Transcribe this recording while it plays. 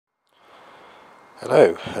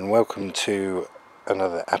Hello and welcome to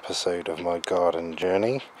another episode of my garden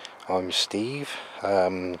journey. I'm Steve.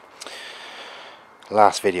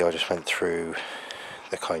 Last video I just went through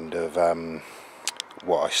the kind of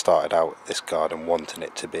what I started out this garden wanting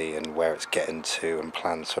it to be and where it's getting to and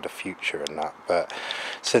plans for the future and that, but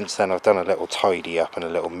since then I've done a little tidy up and a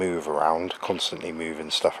little move around, constantly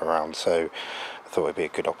moving stuff around, so I thought it'd be a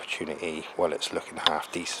good opportunity while it's looking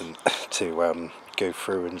half decent to go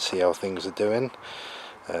through and see how things are doing.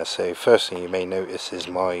 So first thing you may notice is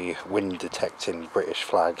my wind detecting British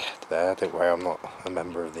flag there. Don't worry, I'm not a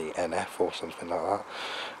member of the NF or something like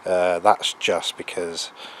that. That's just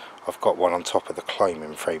because I've got one on top of the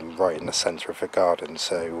climbing frame right in the centre of the garden,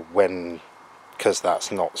 so because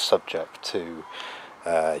that's not subject to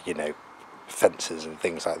you know, fences and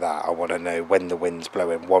things like that, I want to know when the wind's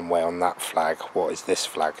blowing one way on that flag, what is this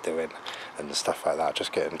flag doing and stuff like that,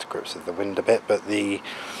 just getting to grips with the wind a bit. But the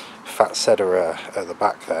Fatshedera at the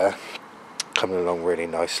back there coming along really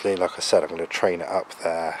nicely. Like I said, I'm going to train it up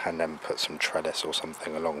there and then put some trellis or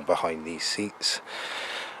something along behind these seats.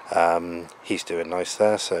 He's doing nice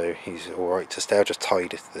there, so he's alright to stay. I just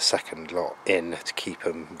tied the second lot in to keep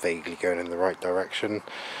him vaguely going in the right direction.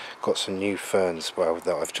 Got some new ferns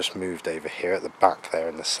that I've just moved over here at the back there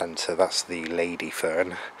in the centre. That's the lady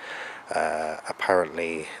fern.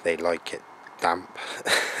 Apparently they like it damp.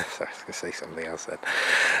 Sorry, I was going to say something else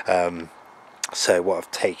then. So what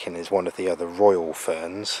I've taken is one of the other royal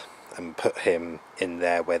ferns and put him in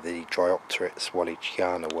there where the Dryopteris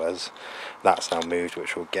Wallichiana was. That's now moved,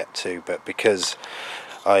 which we'll get to, but because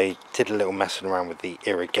I did a little messing around with the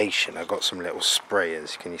irrigation, I got some little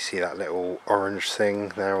sprayers. Can you see that little orange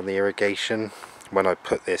thing there on the irrigation? When I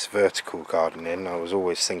put this vertical garden in, I was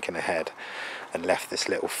always thinking ahead and left this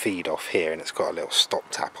little feed off here, and it's got a little stop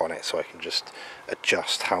tap on it so I can just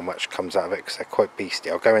adjust how much comes out of it, because they're quite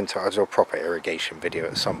beastly. I'll do a proper irrigation video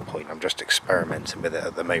at some point. I'm just experimenting with it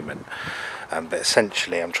at the moment, but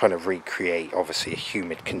essentially I'm trying to recreate obviously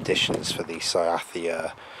humid conditions for the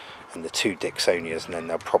Cyathea and the two Dicksonias, and then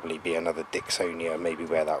there'll probably be another Dicksonia maybe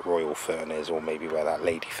where that royal fern is, or maybe where that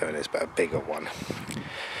lady fern is, but a bigger one.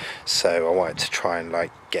 So I wanted to try and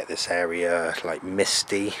get this area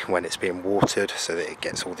misty when it's being watered, so that it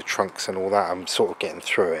gets all the trunks and all that. I'm sort of getting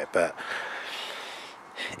through it, but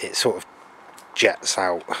it sort of jets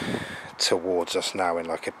out towards us now in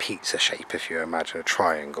like a pizza shape, if you imagine a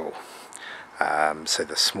triangle. So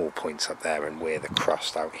the small points up there and we're the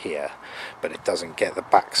crust out here, but it doesn't get the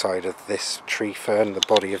backside of this tree fern, the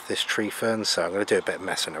body of this tree fern, so I'm going to do a bit of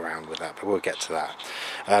messing around with that, but we'll get to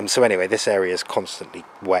that. So anyway, this area is constantly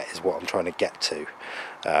wet is what I'm trying to get to,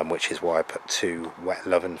 which is why I put two wet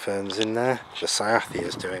loving ferns in there. The Cyathea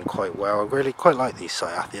is doing quite well. I really quite like these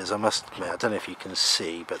Cyatheas, I must admit. I don't know if you can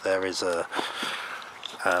see, but there is a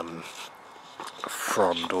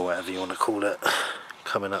frond, or whatever you want to call it,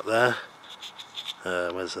 coming up there.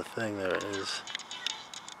 Where's the thing? There it is.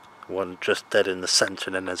 One just dead in the centre,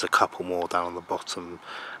 and then there's a couple more down on the bottom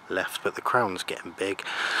left, but the crown's getting big.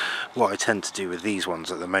 What I tend to do with these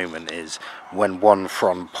ones at the moment is when one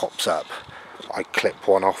frond pops up, I clip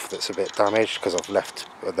one off that's a bit damaged, because I've left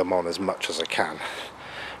them on as much as I can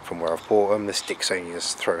from where I've bought them. This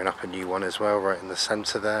Dicksonia's throwing up a new one as well right in the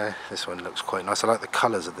centre there. This one looks quite nice. I like the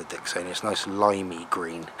colours of the Dicksonia. It's nice limey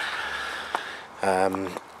green.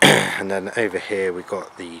 And then over here we've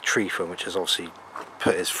got the tree fern, which has obviously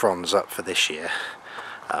put his fronds up for this year,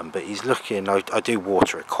 but he's looking, I do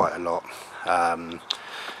water it quite a lot,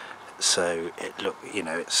 so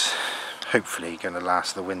it's hopefully going to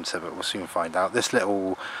last the winter, but we'll soon find out. This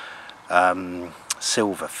little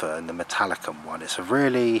silver fern, the Metalicum one, it's a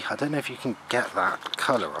really, I don't know if you can get that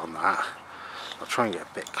colour on that. I'll try and get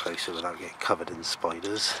a bit closer without getting covered in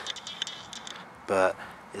spiders, but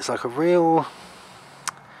it's like a real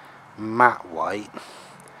matte white,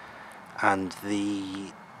 and the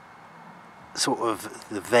sort of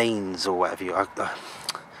the veins or whatever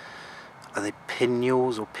are they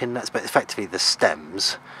pinnules or pinnets, but effectively the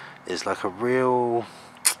stems is like a real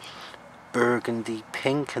burgundy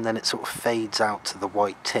pink, and then it sort of fades out to the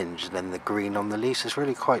white tinge and then the green on the leaves. It's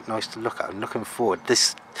really quite nice to look at. I'm looking forward.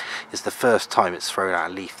 This is the first time it's thrown out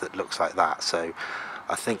a leaf that looks like that, so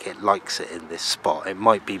I think it likes it in this spot. It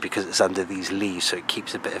might be because it's under these leaves, so it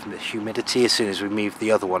keeps a bit of humidity. As soon as we move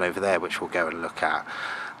the other one over there, which we'll go and look at,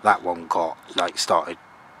 that one got started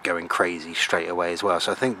going crazy straight away as well.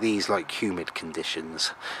 So I think these like humid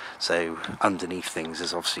conditions, so underneath things,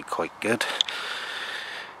 is obviously quite good.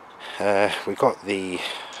 We got the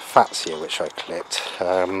Fatsia, which I clipped.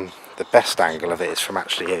 The best angle of it is from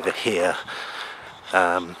actually over here.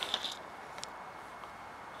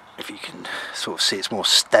 If you can sort of see, it's more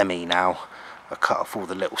stemmy now. I cut off all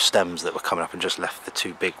the little stems that were coming up and just left the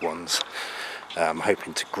two big ones. I'm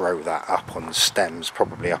hoping to grow that up on stems,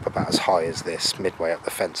 probably up about as high as this, midway up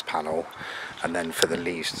the fence panel, and then for the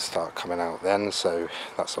leaves to start coming out then. So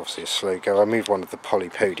that's obviously a slow go. I moved one of the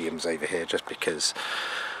polypodiums over here just because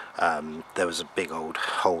there was a big old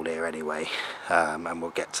hole here anyway, and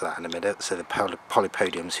we'll get to that in a minute. So the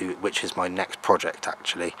polypodiums, which is my next project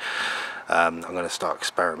actually, I'm going to start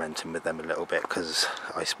experimenting with them a little bit, because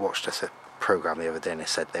I watched a program the other day and they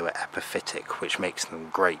said they were epiphytic, which makes them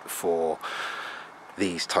great for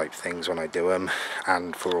these type things when I do them,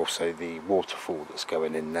 and for also the waterfall that's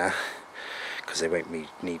going in there, because they won't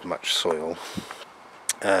need much soil.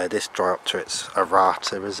 This Dryopteris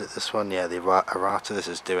Arata, is it this one? Yeah, the Arata, this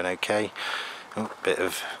is doing okay. Oh, bit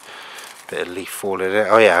of leaf fall in it.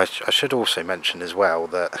 Oh yeah, I should also mention as well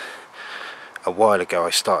that a while ago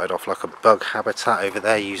I started off like a bug habitat over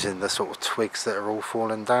there using the sort of twigs that are all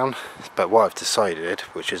falling down. But what I've decided,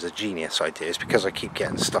 which is a genius idea, is because I keep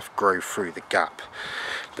getting stuff grow through the gap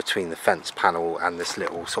between the fence panel and this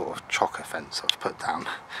little sort of chocker fence I've put down,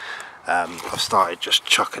 I've started just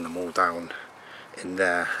chucking them all down in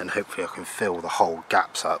there, and hopefully I can fill the whole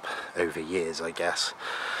gaps up over years, I guess.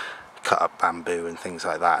 Cut up bamboo and things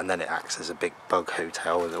like that, and then it acts as a big bug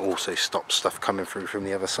hotel, and it also stops stuff coming through from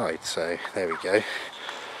the other side. So there we go.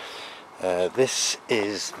 This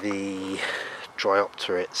is the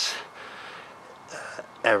Dryopteris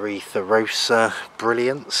Erythrososa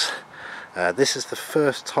Brilliance. This is the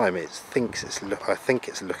first time I think it's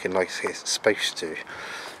looking like it's supposed to.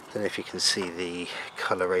 I don't know if you can see the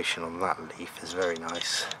coloration on that leaf is very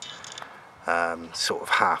nice. Sort of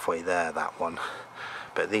halfway there, that one.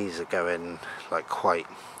 But these are going like quite,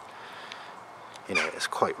 you know, it's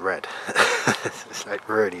quite red. It's like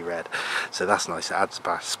really red, so that's nice. It adds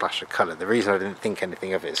a splash of colour. The reason I didn't think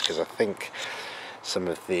anything of it is because I think some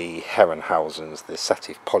of the Herrenhausens, the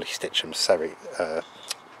Polystichum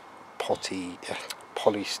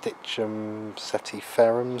Polystichum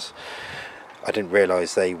Setiferums, I didn't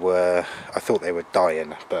realise they were, I thought they were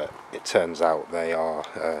dying, but it turns out they are,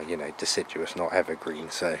 you know, deciduous, not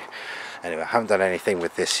evergreen. So anyway, I haven't done anything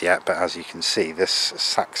with this yet, but as you can see, this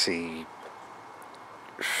Saxifraga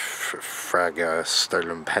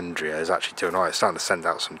Scolopendrium is actually doing alright. It's starting to send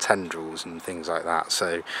out some tendrils and things like that,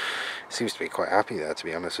 so it seems to be quite happy there, to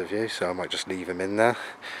be honest with you. So I might just leave them in there.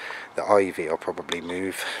 The ivy I'll probably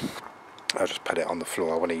move. I'll just put it on the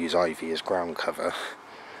floor. I want to use ivy as ground cover.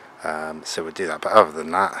 So we'll do that, but other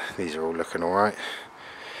than that, these are all looking alright.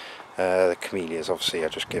 The camellias, obviously I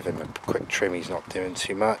just give him a quick trim, he's not doing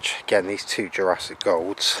too much. Again, these two Jurassic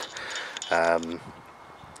Golds,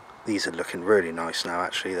 these are looking really nice now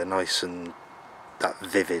actually. They're nice and that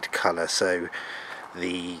vivid colour. So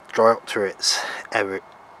the Dryopteris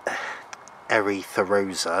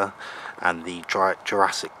Erythrososa and the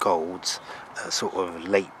Jurassic Golds, sort of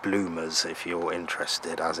late bloomers if you're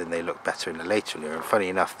interested, as in they look better in the later year. And funny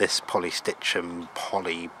enough, this Polystichum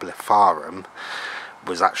polyblepharum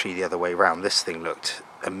was actually the other way around. This thing looked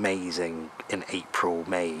amazing in April,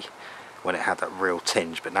 May, when it had that real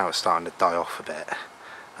tinge, but now it's starting to die off a bit.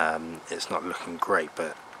 It's not looking great,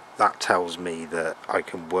 but that tells me that I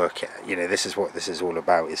can work it. You know, this is what this is all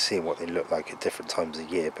about, is seeing what they look like at different times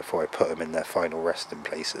of year before I put them in their final resting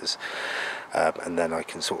places, and then I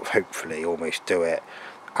can sort of hopefully almost do it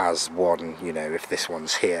as one. You know, if this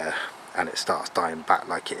one's here and it starts dying back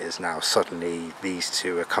like it is now, suddenly these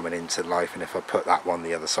two are coming into life, and if I put that one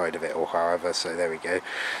the other side of it or however. So there we go.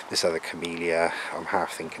 This other camellia, I'm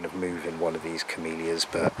half thinking of moving one of these camellias,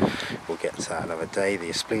 but we'll get to that another day. The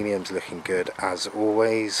Asplenium's looking good as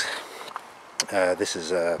always. This is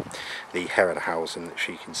the Herrenhausen, which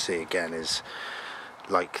you can see again is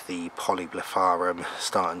like the polyblepharum,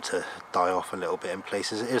 starting to die off a little bit in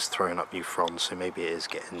places. It is throwing up new fronds, so maybe it is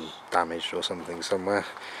getting damaged or something somewhere.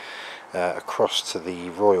 Across to the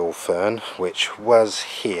Royal Fern, which was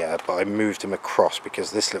here, but I moved him across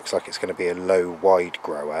because this looks like it's going to be a low wide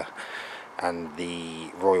grower, and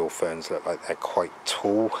the Royal Ferns look like they're quite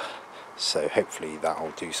tall, so hopefully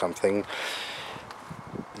that'll do something.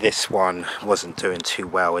 This one wasn't doing too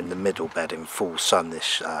well in the middle bed in full sun,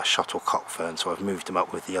 this shuttlecock fern, so I've moved him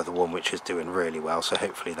up with the other one, which is doing really well, so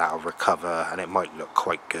hopefully that'll recover and it might look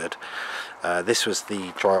quite good. This was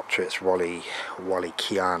the Dryopteris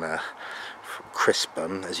Wallichiana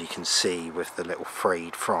crispum, as you can see, with the little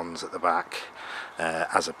frayed fronds at the back,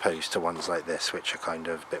 as opposed to ones like this, which are kind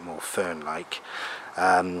of a bit more fern-like.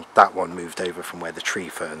 That one moved over from where the tree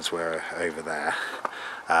ferns were over there,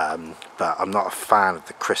 but I'm not a fan of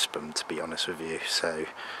the crispum, to be honest with you, so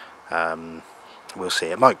we'll see.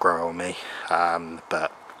 It might grow on me,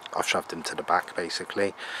 but I've shoved him to the back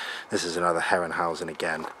basically. This is another Herrenhausen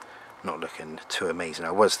again, not looking too amazing.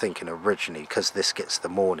 I was thinking originally, because this gets the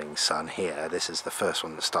morning sun here, this is the first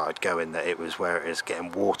one that started going, that it was where it is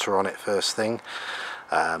getting water on it first thing,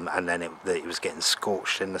 and then it was getting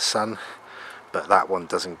scorched in the sun. But that one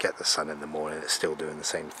doesn't get the sun in the morning, it's still doing the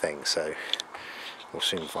same thing, so we'll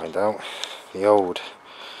soon find out. The old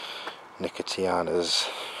Nicotiana's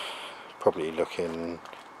probably looking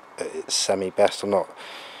at its semi-best.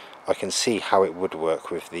 I can see how it would work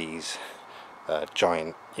with these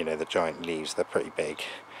giant, you know, the giant leaves. They're pretty big.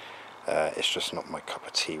 It's just not my cup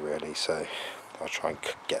of tea really, so I'll try and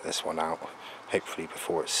get this one out, hopefully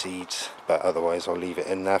before it seeds, but otherwise I'll leave it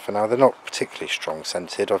in there for now. They're not particularly strong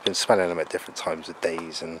scented. I've been smelling them at different times of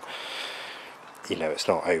days, and you know, it's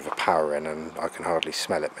not overpowering and I can hardly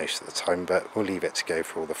smell it most of the time, but we'll leave it to go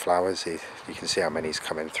for all the flowers. You can see how many's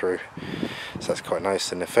coming through, so that's quite nice.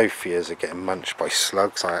 The Niphophias are getting munched by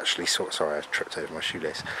slugs. I actually saw, sorry, I tripped over my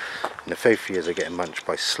shoelace. Niphophias are getting munched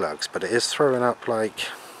by slugs, but it is throwing up like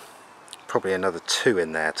probably another 2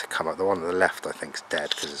 in there to come up. The one on the left I think is dead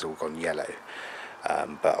because it's all gone yellow,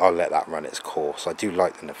 but I'll let that run its course. I do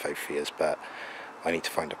like the Niphophias, but I need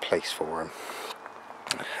to find a place for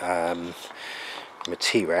them.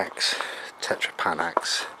 Materex,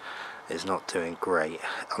 Tetrapanax, is not doing great.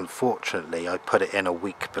 Unfortunately, I put it in a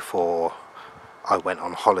week before I went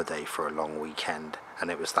on holiday for a long weekend,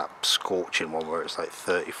 and it was that scorching one where it's like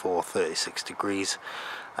 34, 36 degrees.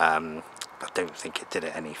 I don't think it did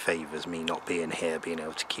it any favours, me not being here, being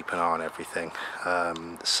able to keep an eye on everything.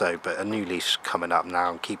 But a new leaf's coming up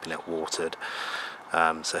now, I'm keeping it watered.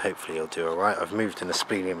 So hopefully it'll do alright. I've moved an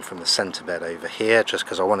Asplenium from the centre bed over here just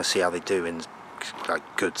because I want to see how they do in like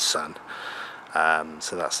good sun.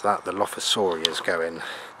 So that's that. The Lophosoria is going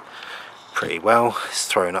pretty well. It's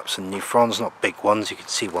throwing up some new fronds, not big ones. You can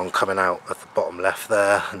see one coming out at the bottom left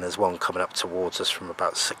there, and there's one coming up towards us from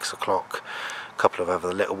about 6 o'clock. A couple of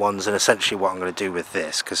other little ones, and essentially what I'm going to do with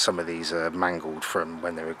this, because some of these are mangled from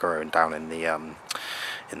when they were growing down in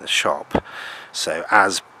the shop. So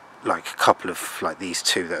as like a couple of like these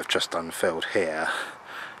 2 that have just unfurled here,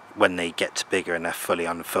 when they get to bigger and they're fully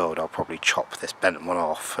unfurled, I'll probably chop this bent one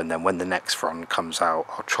off, and then when the next frond comes out,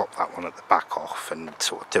 I'll chop that one at the back off and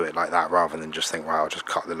sort of do it like that, rather than just think, well, I'll just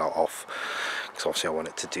cut the lot off, because obviously I want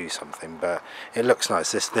it to do something. But it looks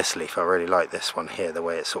nice. This leaf, I really like this one here, the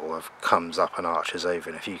way it sort of comes up and arches over,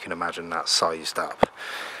 and if you can imagine that sized up,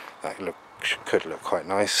 that could look quite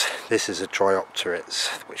nice. This is a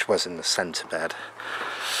Dryopteris, which was in the centre bed.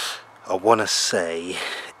 I want to say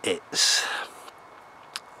it's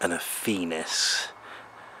an Aphenis,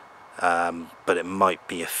 but it might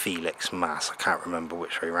be a Felix mass. I can't remember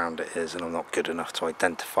which way round it is, and I'm not good enough to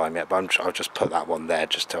identify them yet, but I'll just put that one there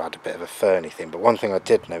just to add a bit of a ferny thing. But one thing I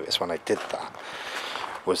did notice when I did that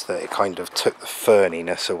was that it kind of took the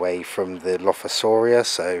ferniness away from the Lophosoria,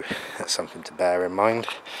 so that's something to bear in mind.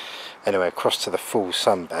 Anyway, across to the full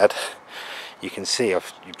sunbed, you can see,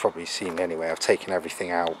 you've probably seen anyway, I've taken everything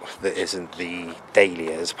out that isn't the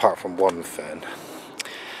dahlias, apart from one fern.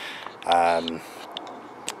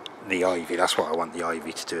 The ivy, that's what I want the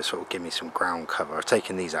ivy to do, is sort of give me some ground cover. I've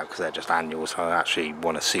taken these out because they're just annuals, so I actually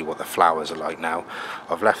want to see what the flowers are like now.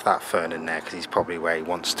 I've left that fern in there because he's probably where he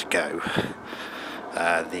wants to go.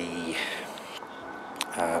 The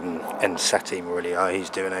Ensete Maurelli,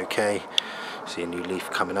 he's doing okay. See a new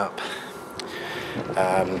leaf coming up.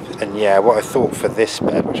 And yeah, what I thought for this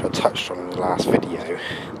bed, which I touched on in the last video,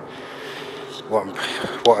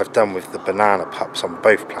 what I've done with the banana pups on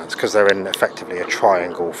both plants, because they're in effectively a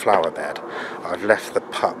triangle flower bed, I've left the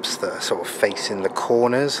pups that are sort of facing the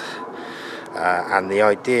corners, and the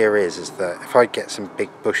idea is that if I get some big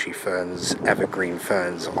bushy ferns, evergreen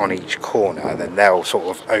ferns on each corner, then they'll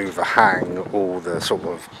sort of overhang all the sort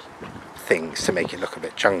of things to make it look a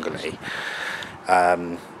bit jungly.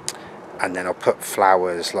 And then I'll put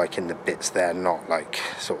flowers like in the bits there, not like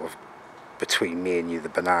sort of between me and you, the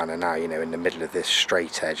banana now, you know, in the middle of this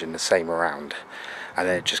straight edge, and the same around, and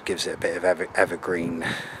then it just gives it a bit of evergreen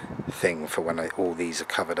thing for when all these are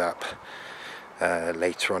covered up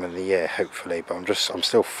later on in the year, hopefully. But I'm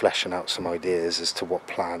still fleshing out some ideas as to what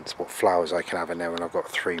plants, what flowers I can have in there when I've got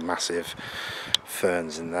 3 massive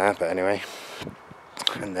ferns in there. But anyway,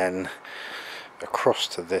 and then across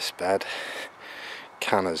to this bed,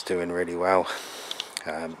 Canna's doing really well.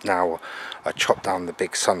 Now I chopped down the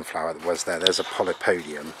big sunflower that was there. There's a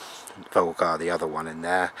Polypodium vulgar, the other one in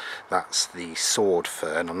there. That's the sword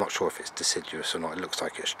fern. I'm not sure if it's deciduous or not. It looks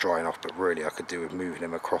like it's drying off, but really I could do with moving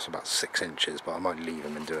him across about 6 inches, but I might leave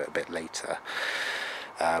him and do it a bit later.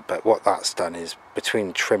 But what that's done is,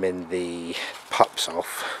 between trimming the pups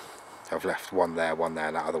off, I've left one there, and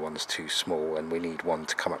that other one's too small, and we need one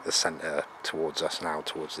to come up the centre towards us now,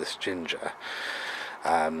 towards this ginger.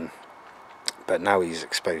 But now he's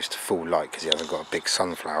exposed to full light because he hasn't got a big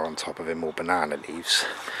sunflower on top of him or banana leaves.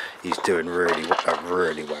 He's doing really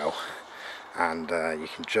well, and you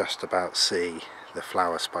can just about see the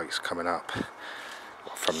flower spikes coming up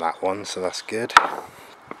from that one, so that's good.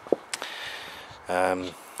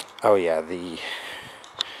 Oh yeah,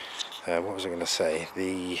 what was I going to say?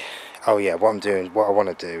 What I want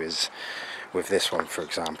to do is, with this one for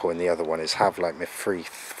example and the other one, is have like my 3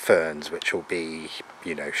 ferns, which will be,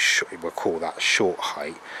 you know, we'll call that short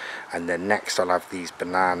height, and then next I'll have these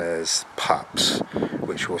bananas pups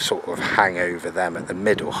which will sort of hang over them at the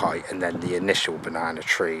middle height, and then the initial banana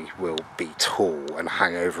tree will be tall and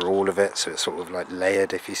hang over all of it, so it's sort of like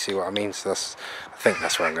layered, if you see what I mean. So I think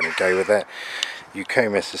that's where I'm going to go with it.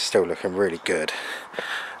 Eucomis is still looking really good.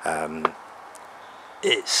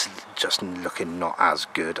 It's just looking not as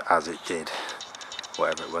good as it did,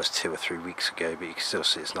 whatever it was, 2 or 3 weeks ago, but you can still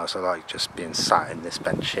see it's nice. I like just being sat in this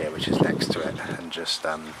bench here, which is next to it, and just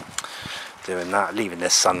doing that, leaving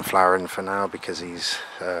this sunflower in for now because he's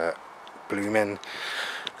blooming.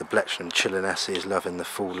 The Blechnum Chilenese is loving the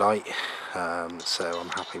full light, so I'm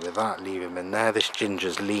happy with that. Leave him in there. This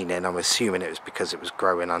ginger's leaning. I'm assuming it was because it was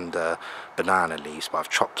growing under banana leaves, but I've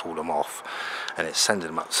chopped all them off, and it's sending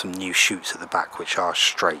them up some new shoots at the back which are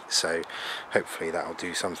straight, so hopefully that'll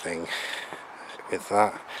do something with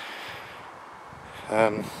that.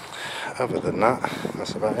 Other than that,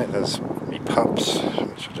 that's about it. There's me pups,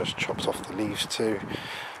 which I just chopped off the leaves to,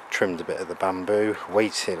 trimmed a bit of the bamboo,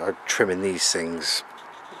 I'm trimming these things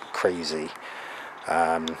crazy.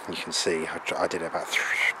 You can see I did it about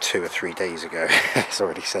 2 or 3 days ago. It's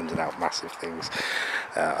already sending out massive things.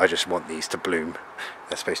 I just want these to bloom.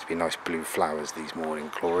 They're supposed to be nice blue flowers, these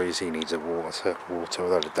morning glories. He needs a water,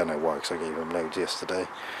 although I don't know why, because I gave him loads yesterday.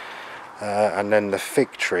 And then the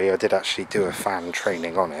fig tree, I did actually do a fan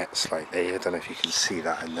training on it slightly. I don't know if you can see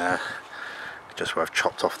that in there, just where I've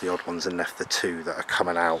chopped off the odd ones and left the 2 that are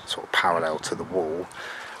coming out sort of parallel to the wall.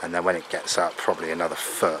 And then when it gets up probably another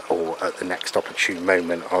foot, or at the next opportune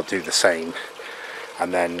moment, I'll do the same.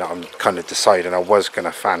 And then I'm kind of deciding I was going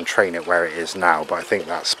to fan train it where it is now, but I think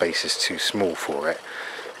that space is too small for it,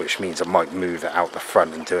 which means I might move it out the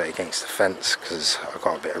front and do it against the fence, because I've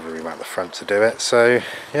got a bit of room out the front to do it. So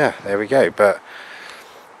yeah, there we go. But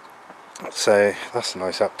so that's a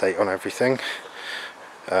nice update on everything.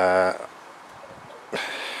 I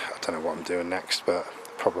don't know what I'm doing next, but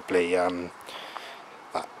probably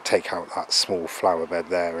take out that small flower bed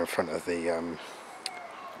there in front of the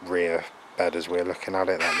rear bed as we're looking at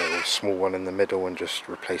it, that little small one in the middle, and just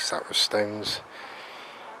replace that with stones.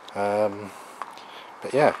 But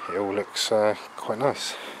yeah, it all looks quite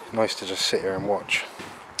nice to just sit here and watch.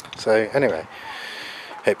 So anyway,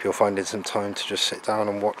 hope you're finding some time to just sit down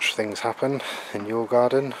and watch things happen in your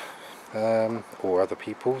garden, or other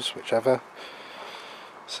people's, whichever.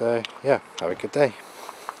 So yeah, have a good day.